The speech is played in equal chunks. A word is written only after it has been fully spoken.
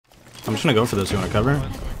I'm just gonna go for this. You wanna cover?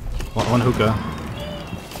 One hookah.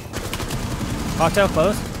 Cocktail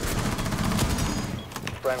close.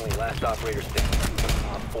 Friendly, last operator standing.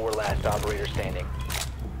 4 last operator standing.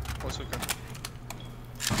 What's hookah?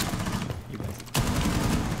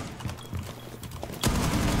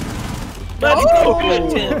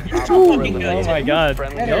 Oh my god.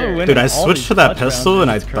 Dude, I switched to that pistol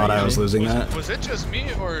and I thought I was losing that. Was it just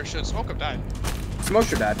me or should Smoke have died? Smoke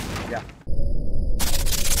should died. Yeah.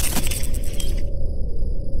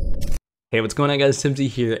 Hey, what's going on guys, timzy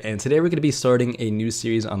here, and today we're going to be starting a new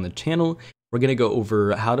series on the channel. We're going to go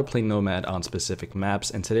over how to play Nomad on specific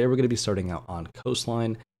maps, and today we're going to be starting out on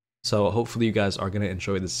Coastline. So hopefully you guys are going to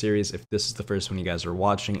enjoy this series. If this is the first one you guys are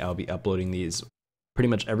watching, I'll be uploading these pretty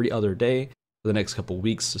much every other day for the next couple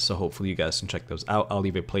weeks, so hopefully you guys can check those out. I'll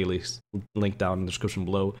leave a playlist link down in the description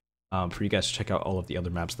below for you guys to check out all of the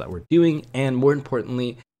other maps that we're doing, and more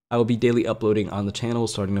importantly, I will be daily uploading on the channel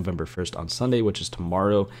starting November 1st on Sunday, which is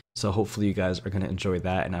tomorrow. So hopefully you guys are going to enjoy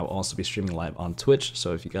that. And I will also be streaming live on Twitch.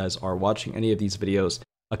 So if you guys are watching any of these videos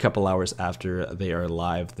a couple hours after they are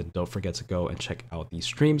live, then don't forget to go and check out these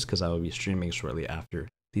streams because I will be streaming shortly after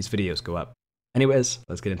these videos go up. Anyways,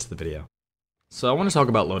 let's get into the video. So I want to talk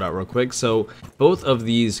about loadout real quick. So both of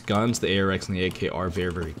these guns, the ARX and the AK, are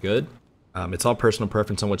very, very good. It's all personal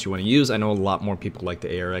preference on what you want to use. I know a lot more people like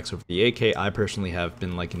the ARX over the AK. I personally have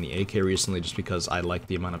been liking the AK recently just because I like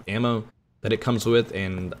the amount of ammo that it comes with,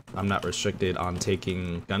 and I'm not restricted on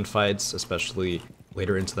taking gunfights, especially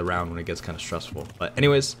later into the round when it gets kind of stressful. But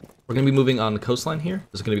anyways, we're going to be moving on the Coastline here.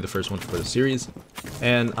 This is going to be the first one for the series.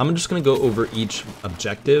 And I'm just going to go over each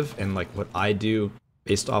objective and like what I do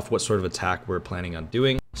based off what sort of attack we're planning on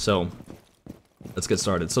doing. So let's get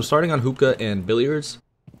started. So starting on hookah and billiards,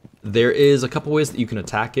 there is a couple ways that you can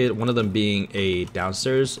attack it, one of them being a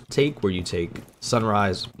downstairs take, where you take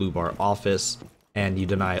Sunrise, Blue Bar, Office, and you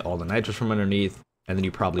deny all the nitrous from underneath, and then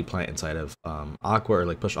you probably plant inside of Aqua, or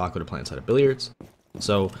like push Aqua to plant inside of billiards.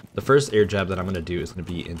 So the first air jab that I'm going to do is going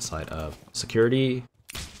to be inside of security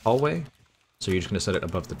hallway, so you're just going to set it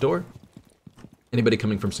above the door. Anybody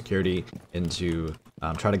coming from security into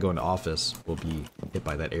try to go into Office will be hit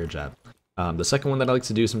by that air jab. The second one that I like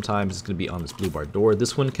to do sometimes is going to be on this blue bar door.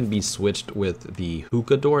 This one can be switched with the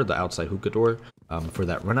hookah door, the outside hookah door, for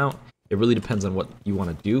that run out. It really depends on what you want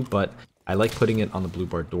to do, but I like putting it on the blue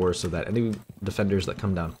bar door so that any defenders that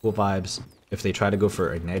come down cool vibes, if they try to go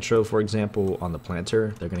for a nitro, for example, on the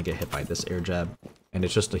planter, they're going to get hit by this air jab, and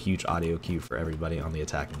it's just a huge audio cue for everybody on the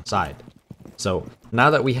attacking side. So now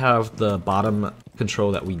that we have the bottom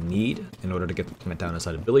control that we need in order to get the plant down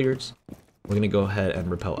inside of billiards, we're going to go ahead and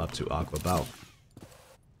rappel up to Aqua Balk.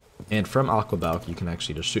 And from Aqua Balk, you can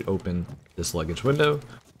actually just shoot open this luggage window.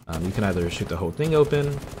 You can either shoot the whole thing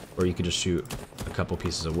open, or you could just shoot a couple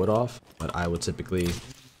pieces of wood off. But I would typically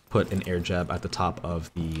put an air jab at the top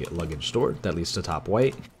of the luggage door that leads to top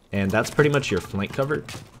white. And that's pretty much your flank cover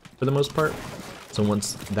for the most part. So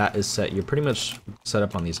once that is set, you're pretty much set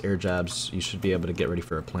up on these air jabs. You should be able to get ready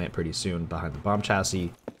for a plant pretty soon behind the bomb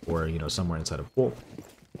chassis, or somewhere inside of pool.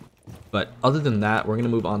 But other than that, we're going to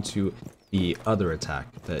move on to the other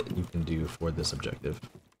attack that you can do for this objective.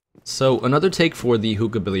 So another take for the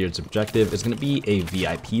hookah billiards objective is going to be a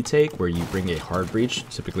VIP take, where you bring a hard breach,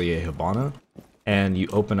 typically a Habana, and you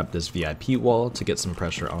open up this VIP wall to get some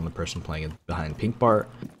pressure on the person playing behind pink bar.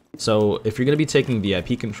 So if you're going to be taking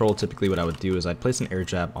VIP control, typically what I would do is I'd place an air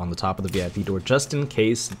jab on the top of the VIP door just in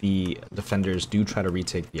case the defenders do try to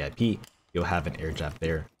retake VIP. You'll have an air jab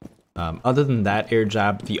there. Other than that air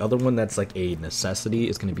jab, the other one that's like a necessity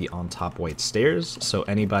is going to be on top white stairs. So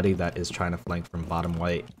anybody that is trying to flank from bottom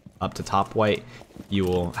white up to top white, you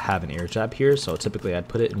will have an air jab here. So typically I'd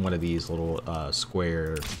put it in one of these little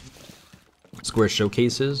square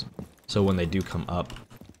showcases. So when they do come up,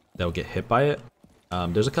 they'll get hit by it.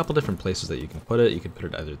 There's a couple different places that you can put it. You can put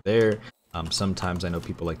it either there. Sometimes I know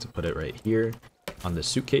people like to put it right here on this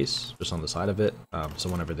suitcase, just on the side of it. So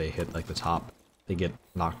whenever they hit like the top, they get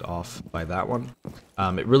knocked off by that one.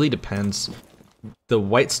 It really depends. The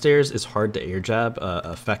white stairs is hard to air jab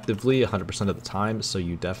effectively 100% of the time, so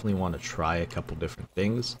you definitely want to try a couple different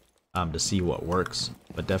things to see what works.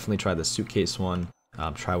 But definitely try the suitcase one,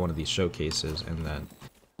 try one of these showcases, and then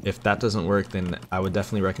if that doesn't work, then I would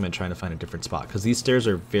definitely recommend trying to find a different spot, because these stairs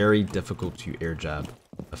are very difficult to air jab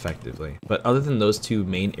effectively. But other than those two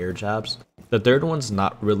main air jabs, the third one's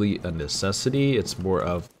not really a necessity. It's more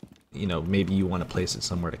of, maybe you want to place it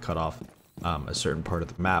somewhere to cut off a certain part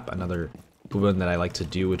of the map. Another one that I like to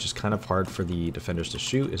do, which is kind of hard for the defenders to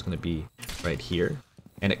shoot, is going to be right here.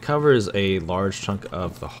 And it covers a large chunk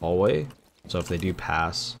of the hallway. So if they do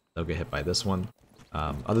pass, they'll get hit by this one.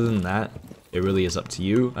 Other than that, It really is up to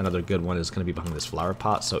you. Another good one is going to be behind this flower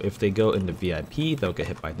pot. So if they go into VIP, they'll get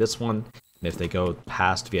hit by this one. And if they go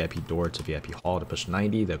past VIP door to VIP hall to push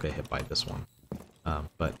 90, they'll get hit by this one.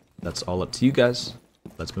 But that's all up to you guys.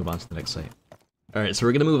 Let's move on to the next site. Alright, so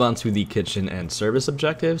we're going to move on to the kitchen and service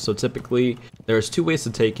objective. So typically, there's two ways to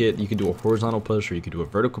take it. You can do a horizontal push or you can do a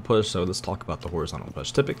vertical push. So let's talk about the horizontal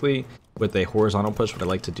push. Typically, with a horizontal push, what I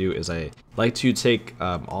like to do is I like to take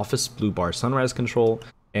office blue bar sunrise control.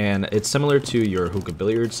 And it's similar to your hookah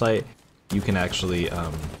billiard site. You can actually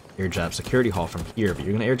air jab security hall from here. But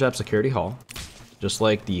you're going to air jab security hall, just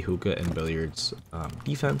like the hookah and billiards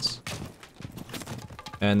defense.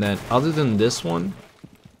 And then other than this one,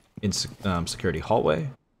 in security hallway,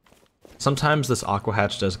 sometimes this aqua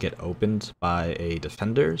hatch does get opened by a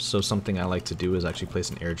defender, so something I like to do is actually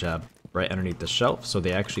place an air jab right underneath the shelf so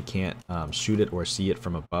they actually can't shoot it or see it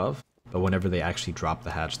from above, but whenever they actually drop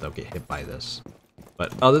the hatch they'll get hit by this.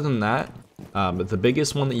 But other than that, the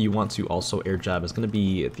biggest one that you want to also air jab is going to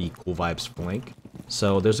be the Cool Vibes flank.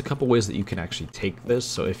 So there's a couple ways that you can actually take this.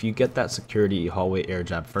 So if you get that security hallway air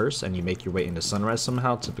jab first and you make your way into sunrise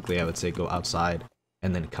somehow, typically I would say go outside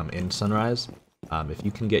and then come in sunrise. If you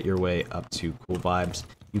can get your way up to Cool Vibes,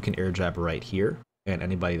 you can air jab right here, and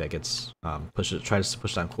anybody that gets tries to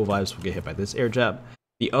push down Cool Vibes will get hit by this air jab.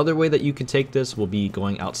 The other way that you can take this will be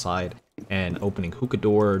going outside and opening hookah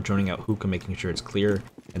door, droning out hookah, making sure it's clear,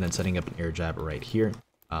 and then setting up an air jab right here.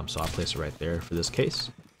 So I'll place it right there for this case.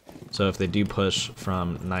 So if they do push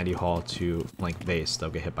from 90 hall to flank base, they'll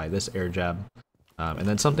get hit by this air jab. And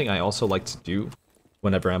then something I also like to do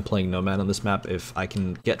whenever I'm playing Nomad on this map, if I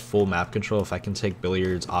can get full map control, if I can take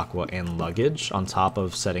billiards, aqua, and luggage on top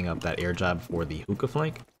of setting up that air jab for the hookah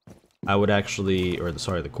flank, I would actually,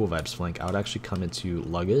 the Cool Vibes flank, I would actually come into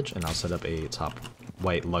luggage and I'll set up a top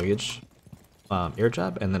white luggage air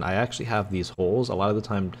jab, and then I actually have these holes. A lot of the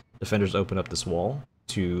time defenders open up this wall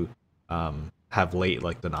to have late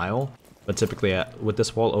denial, but typically with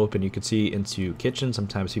this wall open you can see into kitchen.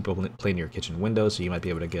 Sometimes people play near kitchen windows, so you might be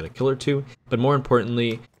able to get a kill or two, but more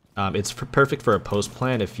importantly, it's perfect for a post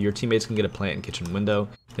plant. If your teammates can get a plant in kitchen window,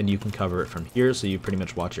 then you can cover it from here, so you pretty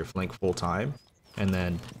much watch your flank full time, and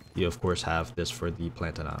then you of course have this for the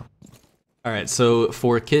plant denial. Alright, so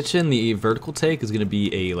for kitchen, the vertical take is going to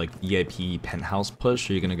be a VIP penthouse push.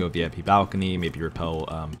 So you're going to go VIP balcony, maybe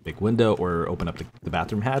repel big window, or open up the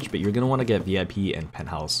bathroom hatch, but you're going to want to get VIP and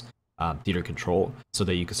penthouse theater control so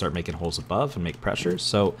that you can start making holes above and make pressure.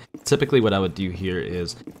 So typically what I would do here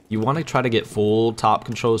is you want to try to get full top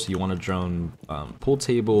control. So you want to drone pool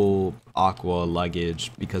table, aqua,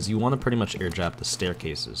 luggage, because you want to pretty much air jab the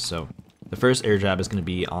staircases. So the first air jab is going to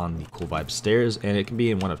be on the Cool Vibes stairs, and it can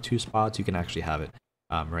be in one of two spots. You can actually have it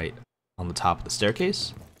right on the top of the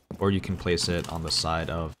staircase, or you can place it on the side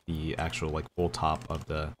of the actual full top of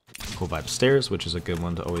the Cool Vibes stairs, which is a good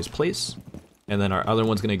one to always place. And then our other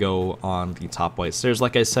one's going to go on the top white stairs.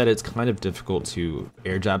 Like I said, it's kind of difficult to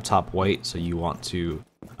air jab top white, so you want to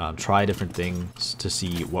try different things to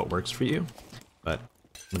see what works for you. But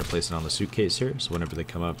I'm going to place it on the suitcase here, so whenever they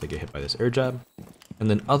come up, they get hit by this air jab. And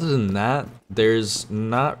then other than that, there's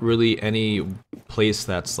not really any place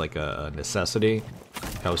that's like a necessity,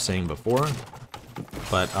 like I was saying before.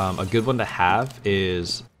 But a good one to have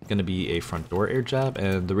is going to be a front door air jab.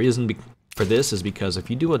 And the reason for this is because if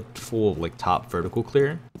you do a full top vertical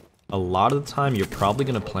clear, a lot of the time you're probably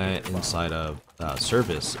going to plant inside of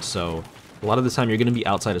service. So a lot of the time you're going to be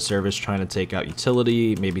outside of service trying to take out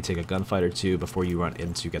utility, maybe take a gunfight or two before you run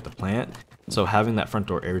in to get the plant. So having that front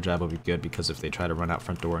door air jab will be good, because if they try to run out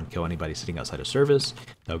front door and kill anybody sitting outside of service,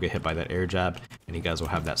 they'll get hit by that air jab, and you guys will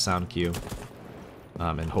have that sound cue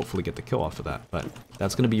and hopefully get the kill off of that. But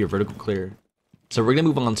that's going to be your vertical clear. So we're going to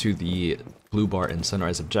move on to the blue bar and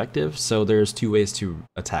sunrise objective. So there's two ways to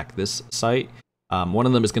attack this site. One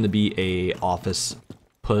of them is going to be a office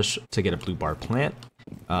push to get a blue bar plant.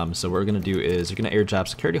 So what we're going to do is you're going to air jab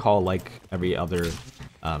security hall like every other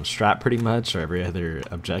strat pretty much, or every other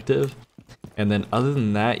objective. And then other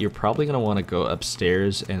than that, you're probably going to want to go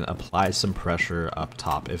upstairs and apply some pressure up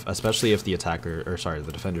top, especially if the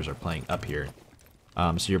the defenders are playing up here.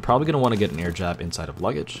 So you're probably going to want to get an air jab inside of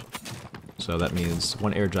luggage. So that means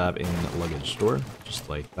one air jab in luggage door, just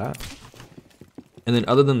like that. And then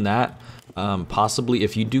other than that, possibly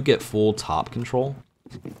if you do get full top control,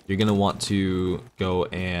 you're going to want to go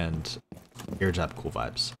and air jab Cool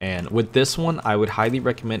Vibes. And with this one, I would highly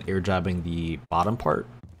recommend air jabbing the bottom part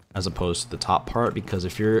as opposed to the top part, because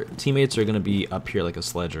if your teammates are going to be up here like a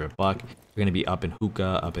sledge or a buck, you're going to be up in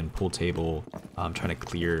hookah, up in pool table, trying to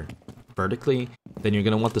clear vertically, then you're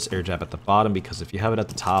going to want this air jab at the bottom, because if you have it at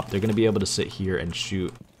the top, they're going to be able to sit here and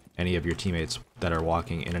shoot any of your teammates that are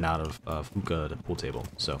walking in and out of hookah to pool table.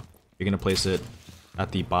 So you're going to place it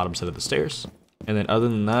at the bottom side of the stairs. And then other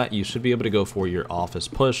than that, you should be able to go for your office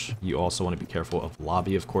push. You also want to be careful of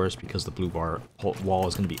lobby, of course, because the blue bar wall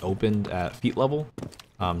is going to be opened at feet level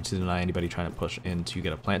to deny anybody trying to push in to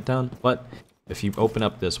get a plant down. But if you open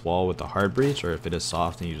up this wall with the hard breach, or if it is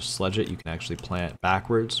soft and you just sledge it, you can actually plant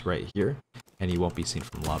backwards right here, and you won't be seen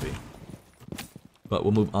from lobby. But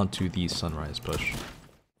we'll move on to the sunrise push.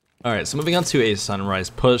 Alright, so moving on to a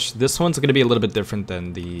sunrise push. This one's going to be a little bit different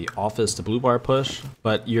than the office to blue bar push,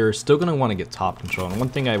 but you're still going to want to get top control. And one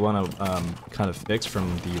thing I want to kind of fix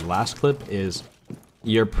from the last clip is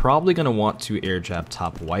you're probably going to want to air jab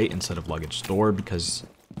top white instead of luggage door, because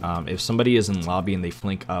if somebody is in lobby and they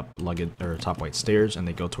flank up luggage or top white stairs and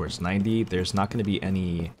they go towards 90, there's not going to be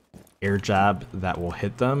any air jab that will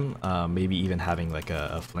hit them. Maybe even having like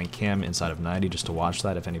a flank cam inside of 90 just to watch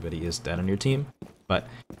that if anybody is dead on your team. But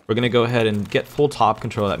we're going to go ahead and get full top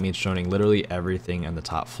control. That means showing literally everything on the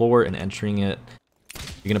top floor and entering it.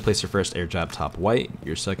 You're going to place your first air jab top white.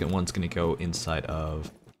 Your second one's going to go inside of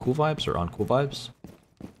cool vibes or on cool vibes.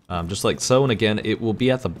 Just like so. And again, it will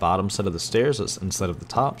be at the bottom side of the stairs instead of the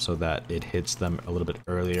top, so that it hits them a little bit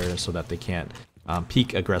earlier so that they can't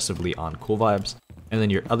peek aggressively on cool vibes. And then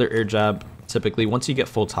your other air jab, typically once you get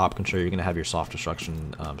full top control, you're going to have your soft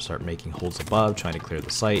destruction start making holes above, trying to clear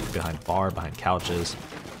the site, behind bar, behind couches.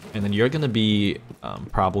 And then you're going to be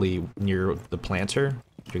probably near the planter.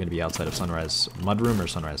 You're going to be outside of sunrise mudroom or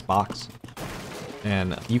sunrise box.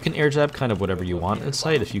 And you can air jab kind of whatever you want in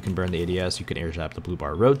sight. If you can burn the ADS, you can air jab the blue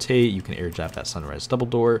bar rotate, you can air jab that sunrise double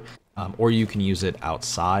door, or you can use it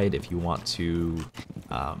outside if you want to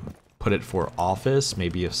put it for office.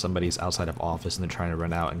 Maybe if somebody's outside of office and they're trying to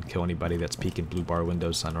run out and kill anybody that's peeking blue bar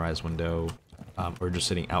window, sunrise window, or just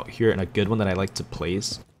sitting out here. And a good one that I like to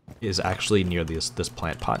place is actually near this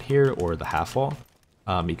plant pot here or the half wall,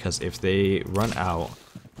 because if they run out,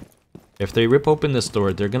 if they rip open this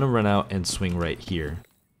door, they're going to run out and swing right here.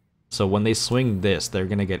 So when they swing this, they're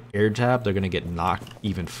going to get air jab, they're going to get knocked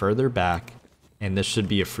even further back, and this should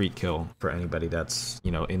be a free kill for anybody that's,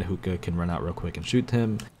 you know, in hookah, can run out real quick and shoot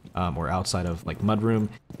him, or outside of like mudroom,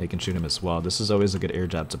 they can shoot him as well. This is always a good air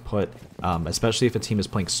jab to put, especially if a team is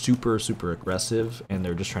playing super aggressive and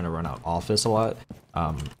they're just trying to run out office a lot.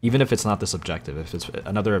 Even if it's not this objective, if it's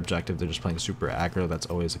another objective, they're just playing super aggro, that's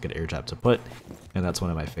always a good air jab to put, and that's one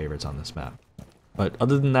of my favorites on this map. But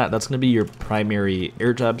other than that, that's going to be your primary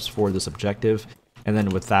air jabs for this objective, and then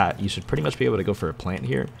with that, you should pretty much be able to go for a plant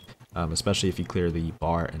here, especially if you clear the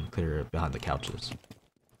bar and clear behind the couches.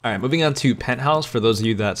 Alright, moving on to penthouse. For those of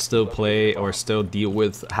you that still play or still deal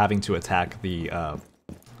with having to attack the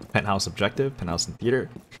penthouse objective, penthouse and theater.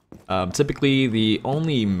 Typically, the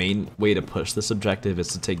only main way to push this objective is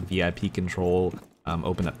to take VIP control,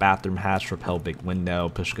 open up bathroom hatch, repel big window,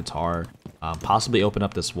 push guitar, possibly open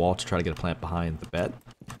up this wall to try to get a plant behind the bed.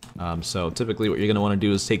 So typically what you're going to want to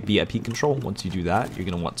do is take VIP control. Once you do that, you're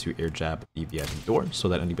going to want to air jab the VIP door so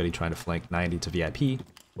that anybody trying to flank 90 to VIP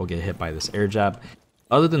will get hit by this air jab.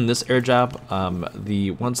 Other than this air jab,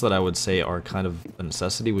 the ones that I would say are kind of a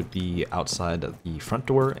necessity would be outside the front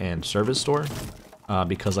door and service door.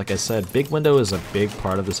 Because like I said, big window is a big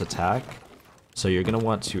part of this attack. So you're going to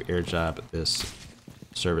want to air jab this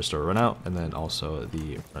service door run out, and then also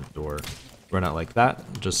the front door run out like that,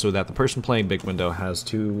 just so that the person playing big window has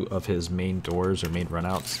two of his main doors or main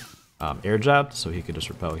runouts air jabbed, so he could just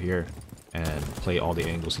repel here and play all the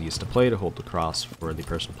angles he needs to play to hold the cross for the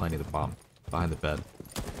person planting the bomb behind the bed.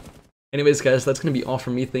 Anyways guys, that's going to be all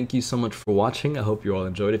from me. Thank you so much for watching. I hope you all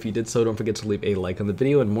enjoyed. If you did so, don't forget to leave a like on the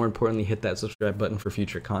video, and more importantly, hit that subscribe button for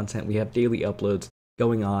future content. We have daily uploads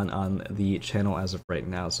going on the channel as of right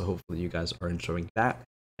now, so hopefully you guys are enjoying that.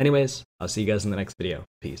 Anyways, I'll see you guys in the next video.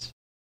 Peace.